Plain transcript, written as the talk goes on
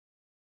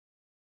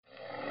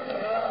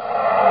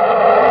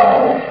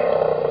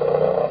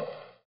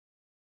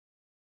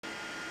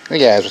Hey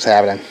guys, what's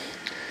happening?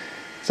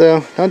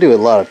 So, don't do a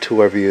lot of tool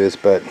reviews,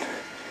 but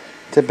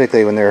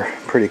typically when they're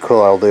pretty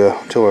cool I'll do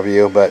a tool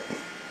review. But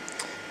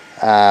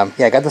yeah,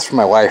 I got this for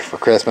my wife for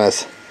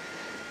Christmas.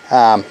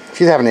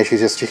 She's having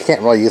issues, she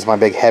can't really use my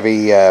big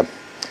heavy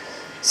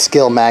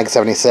Skill Mag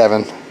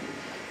 77.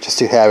 Just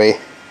too heavy.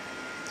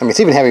 I mean,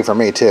 it's even heavy for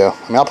me too.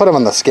 I mean, I'll put them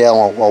on the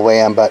scale and we'll weigh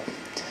them, but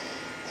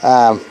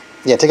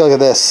yeah, take a look at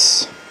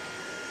this.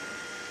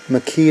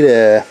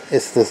 Makita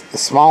is the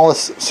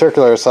smallest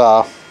circular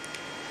saw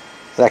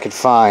that I could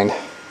find.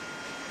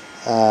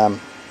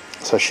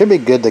 So it should be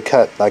good to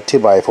cut like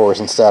 2x4s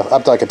and stuff,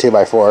 up to like a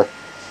 2x4.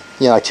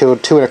 You know, like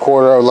 2.25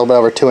 or a little bit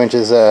over 2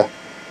 inches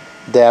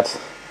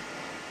depth.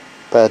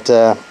 But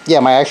yeah,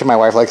 my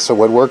wife likes to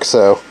woodwork,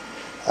 so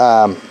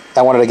I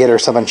wanted to get her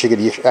something she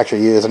could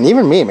actually use. And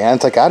even me, man,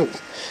 it's like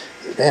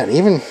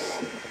even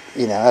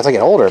you know, as I get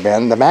older,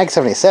 man, the Mag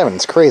 77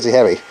 is crazy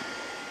heavy.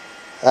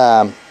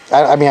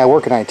 I mean, I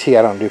work in IT.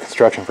 I don't do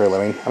construction for a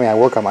living. I mean, I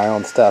work on my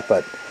own stuff,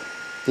 but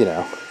you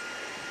know,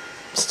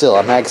 still,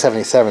 a Mag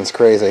 77 is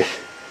crazy.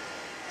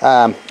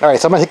 Alright,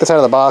 so I'm going to take this out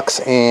of the box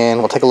and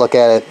we'll take a look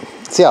at it,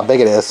 see how big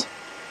it is.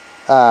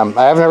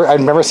 I've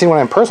never seen one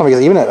in person,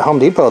 because even at Home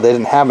Depot they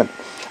didn't have it.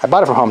 I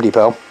bought it from Home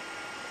Depot,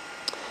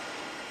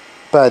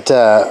 but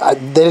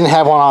they didn't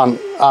have one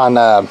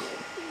on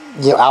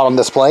you know, out on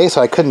display,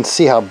 so I couldn't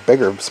see how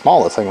big or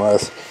small this thing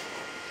was.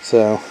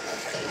 So,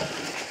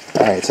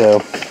 alright, so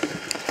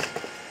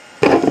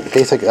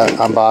basic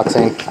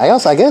unboxing.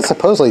 I guess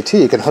supposedly too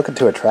you can hook it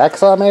to a track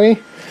saw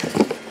maybe.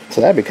 So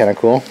that'd be kind of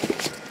cool.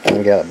 Let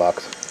me get out of the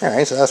box.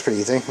 Alright, so that's pretty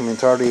easy. I mean,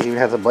 it's already even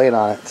has a blade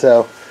on it.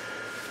 So,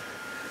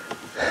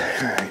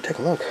 alright, take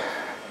a look.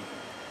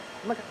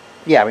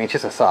 Yeah, I mean, it's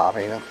just a saw. I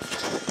mean,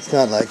 it's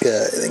not like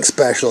anything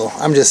special.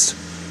 I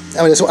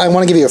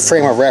want to give you a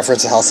frame of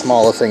reference of how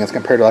small this thing is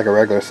compared to like a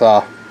regular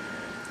saw.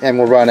 And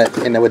we'll run it,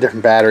 you know, with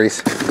different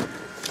batteries.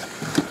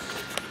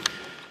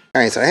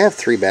 Alright, so I have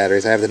 3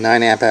 batteries. I have the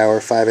 9 amp hour,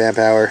 5 amp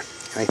hour.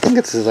 I think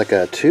this is like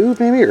a 2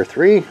 maybe, or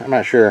 3. I'm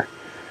not sure.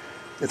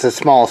 It's the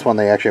smallest one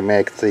they actually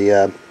make. It's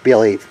the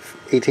BL8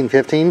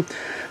 1815.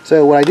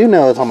 So what I do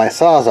know is on my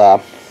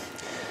Sawzall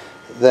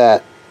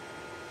that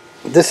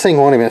this thing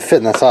won't even fit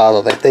in the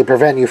Sawzall. They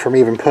prevent you from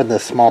even putting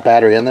this small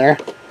battery in there.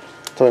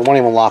 So it won't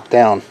even lock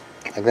down.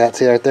 Like that,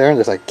 see right there?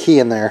 There's a key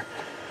in there.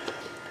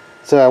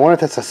 So I wonder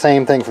if that's the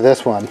same thing for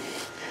this one.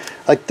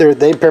 Like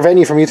they prevent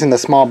you from using the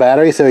small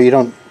battery so you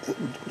don't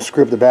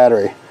screw up the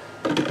battery.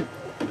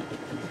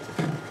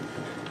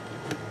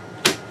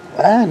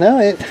 No,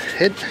 it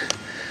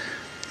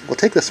will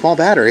take the small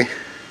battery.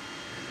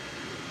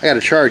 I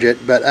gotta charge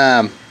it, but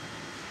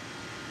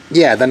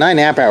yeah, the 9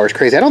 amp hour is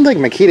crazy. I don't think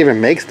Makita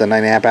even makes the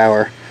 9 amp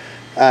hour.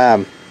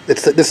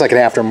 This is like an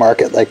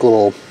aftermarket, like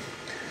little,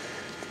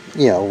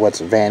 you know,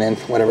 what's Vanin,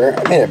 whatever.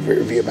 I made a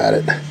review about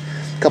it a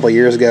couple of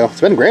years ago.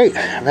 It's been great.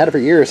 I've had it for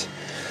years.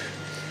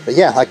 But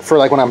yeah, like for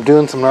when I'm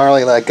doing some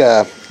gnarly, like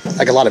a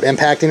lot of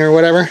impacting or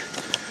whatever.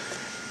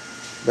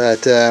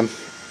 But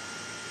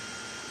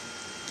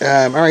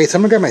alright, so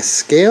I'm gonna grab my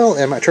scale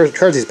and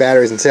charge these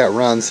batteries and see how it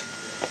runs.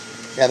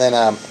 And then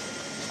I'll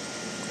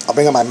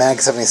bring up my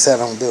Mag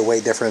 77 and we'll do a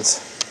weight difference.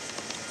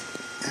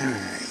 Alright,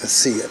 let's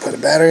see. I put a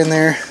battery in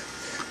there.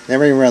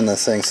 Never even run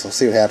this thing, so we'll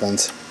see what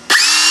happens.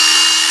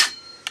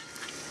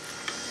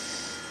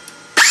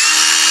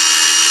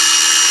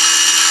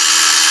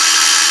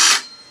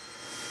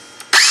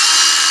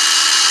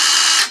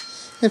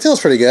 It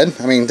feels pretty good.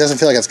 I mean, it doesn't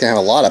feel like it's going to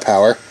have a lot of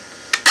power.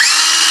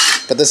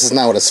 But this is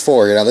not what it's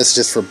for, you know. This is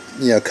just for,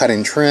 you know,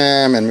 cutting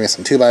trim and maybe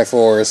some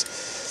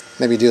 2x4s.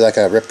 Maybe do like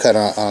a rip cut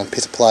on a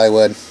piece of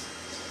plywood.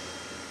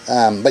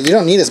 But you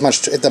don't need as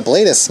much, if the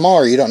blade is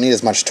smaller, you don't need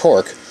as much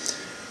torque.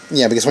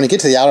 Yeah, because when you get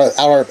to the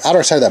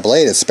outer side of that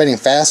blade, it's spinning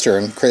faster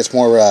and creates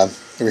more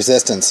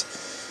resistance.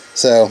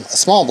 So a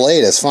small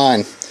blade is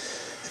fine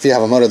if you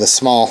have a motor this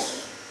small.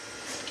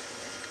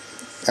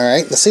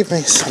 Alright, let's see if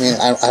I mean,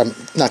 I'm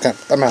not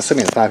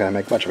assuming it's not going to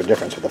make much of a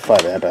difference with the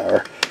 5 amp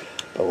hour,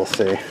 but we'll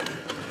see.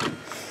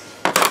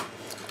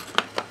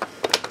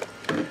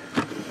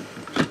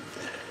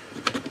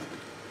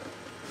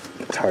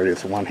 It's hard to do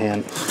with one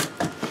hand.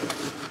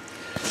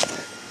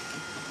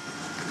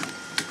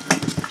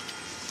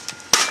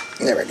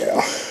 There we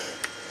go.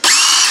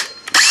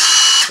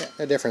 Yeah,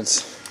 no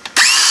difference.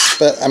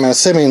 But I'm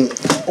assuming,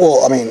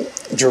 well, I mean,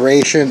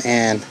 duration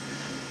and,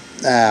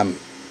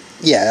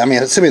 yeah, I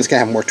mean, assuming it's going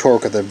to have more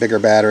torque with a bigger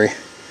battery.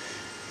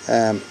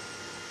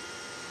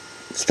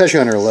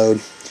 Especially under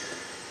load.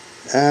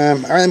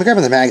 Alright, let me grab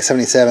the Mag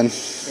 77. Yeah,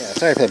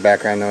 sorry for the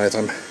background noise.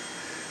 I'm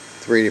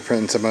 3D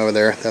printing some over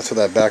there. That's what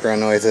that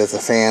background noise is, the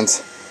fans.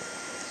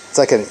 It's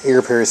like an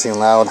ear-piercing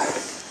loud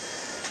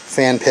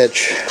fan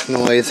pitch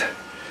noise.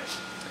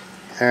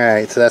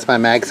 Alright, so that's my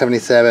Mag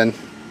 77.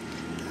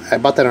 I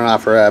bought that on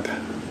OfferUp.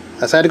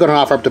 So I had to go to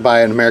an OfferUp to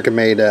buy an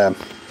American-made, you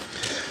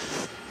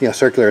know,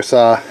 circular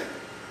saw.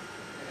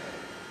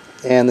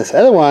 And this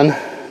other one,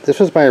 this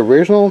was my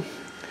original,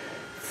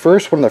 one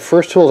of the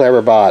first tools I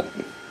ever bought.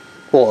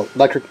 Well,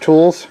 electric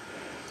tools.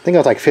 I think I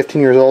was like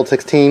 15 years old,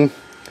 16.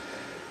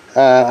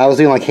 I was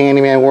doing like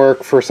handyman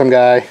work for some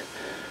guy.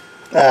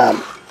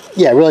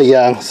 Yeah, really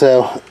young,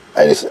 so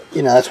I just,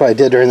 you know, that's what I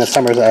did during the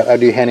summers. I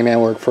do handyman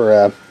work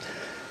for,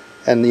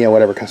 and, you know,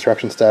 whatever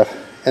construction stuff,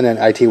 and then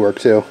IT work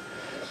too.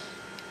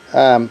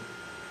 But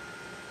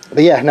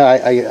yeah, no,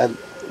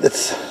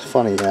 it's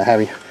funny, you know,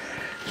 having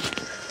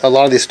a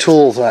lot of these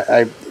tools.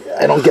 I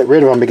don't get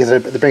rid of them because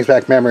it brings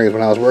back memories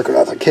when I was working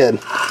as a kid.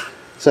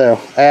 So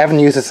I haven't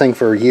used this thing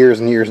for years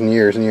and years and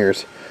years and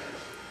years.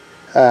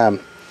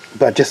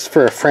 But just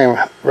for a frame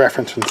of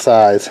reference and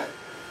size.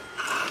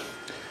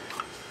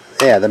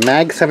 Yeah, the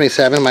Mag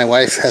 77, my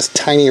wife has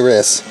tiny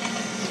wrists,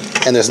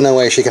 and there's no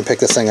way she can pick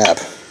this thing up.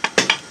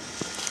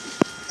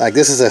 Like,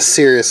 this is a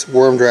serious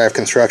worm drive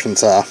construction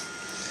saw.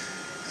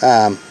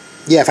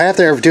 Yeah, if I have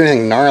to ever do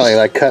anything gnarly,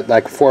 like cut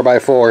like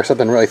 4x4 or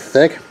something really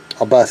thick,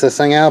 I'll bust this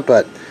thing out,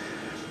 but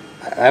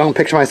I don't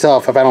picture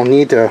myself, if I don't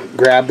need to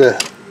grab the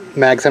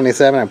Mag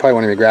 77, I probably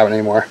won't even grab it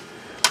anymore.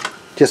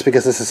 Just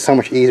because this is so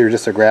much easier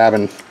just to grab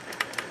and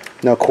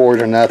no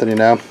cords or nothing, you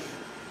know.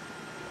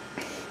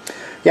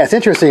 Yeah, it's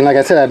interesting. Like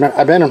I said,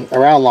 I've been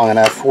around long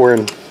enough. We're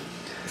in,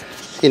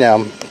 you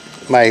know,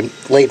 my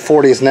late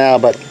 40s now,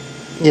 but,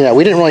 you know,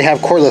 we didn't really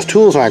have cordless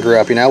tools when I grew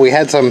up, you know. We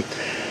had some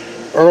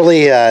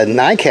early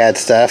NiCad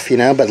stuff, you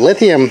know, but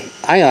lithium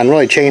ion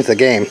really changed the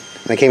game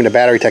when it came to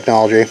battery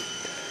technology.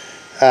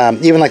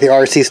 Even like the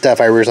RC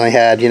stuff I originally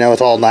had, you know,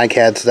 it's all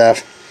NiCad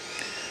stuff.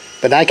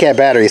 But NiCad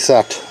batteries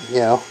sucked, you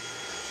know.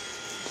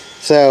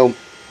 So,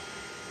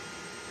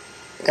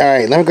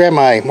 alright, let me grab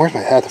my, I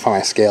have to find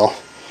my scale.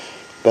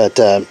 But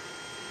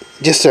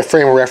just a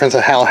frame of reference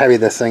of how heavy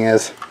this thing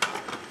is.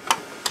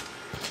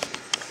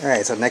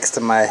 Alright, so next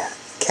to my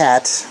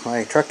cat,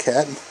 my truck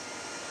cat,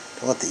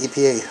 don't let the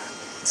EPA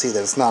see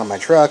that it's not on my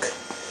truck.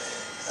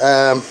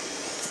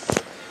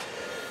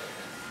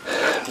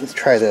 Let's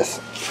try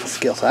this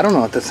scale. So I don't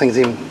know if this thing's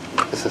even,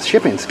 this is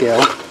shipping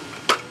scale.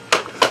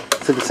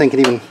 So this thing can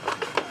even,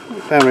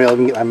 if I'm able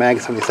to get my Mag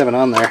 77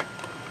 on there.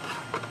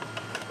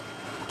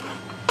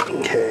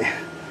 Okay.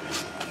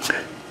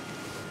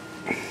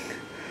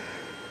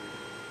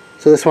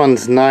 So this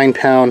one's 9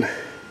 pound,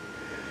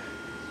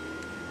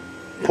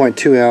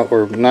 0.2 ounce,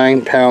 or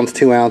 9 pounds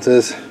 2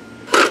 ounces.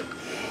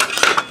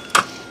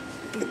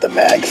 Get the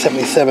Mag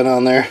 77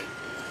 on there.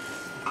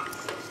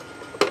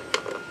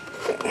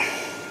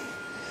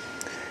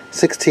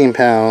 16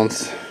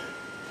 pounds,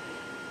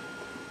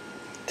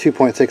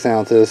 2.6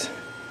 ounces.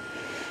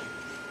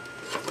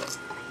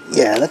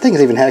 Yeah, that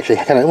thing's even actually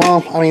kind of,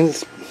 well, I mean,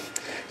 it's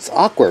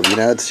awkward, you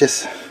know, it's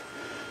just,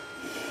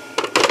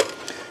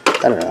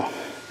 I don't know.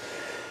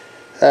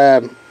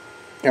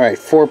 Alright,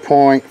 4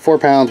 pounds,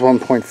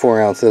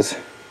 1.4 ounces.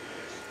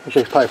 I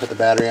should probably put the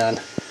battery on.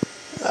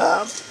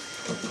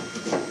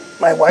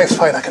 My wife's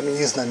probably not going to be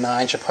using the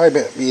 9. She'll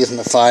probably be using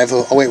the 5.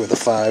 I'll wait with the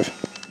 5.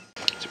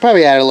 So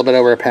probably add a little bit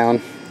over a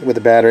pound with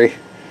the battery.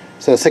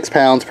 So 6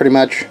 pounds pretty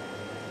much.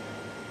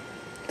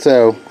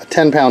 So a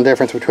 10 pound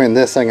difference between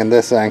this thing and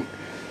this thing.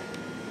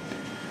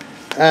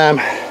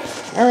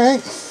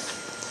 Alright.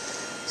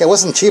 Yeah, it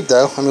wasn't cheap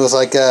though. I mean, it was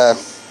like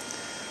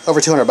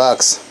over 200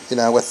 bucks. You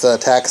know, with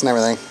tax and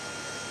everything.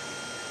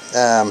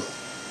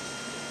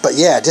 But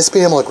yeah, just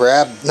being able to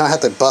grab, not have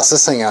to bust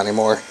this thing out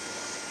anymore,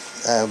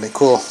 would be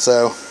cool.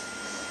 So,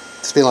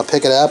 just being able to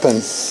pick it up and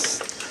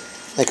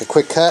make a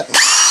quick cut.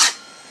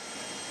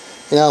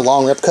 You know,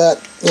 long rip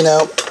cut. You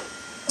know,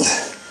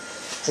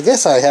 I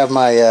guess I have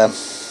my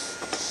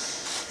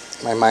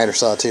my miter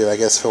saw too. I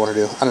guess if I want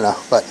to do, I don't know,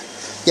 but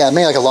yeah,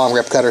 maybe like a long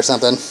rip cut or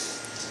something.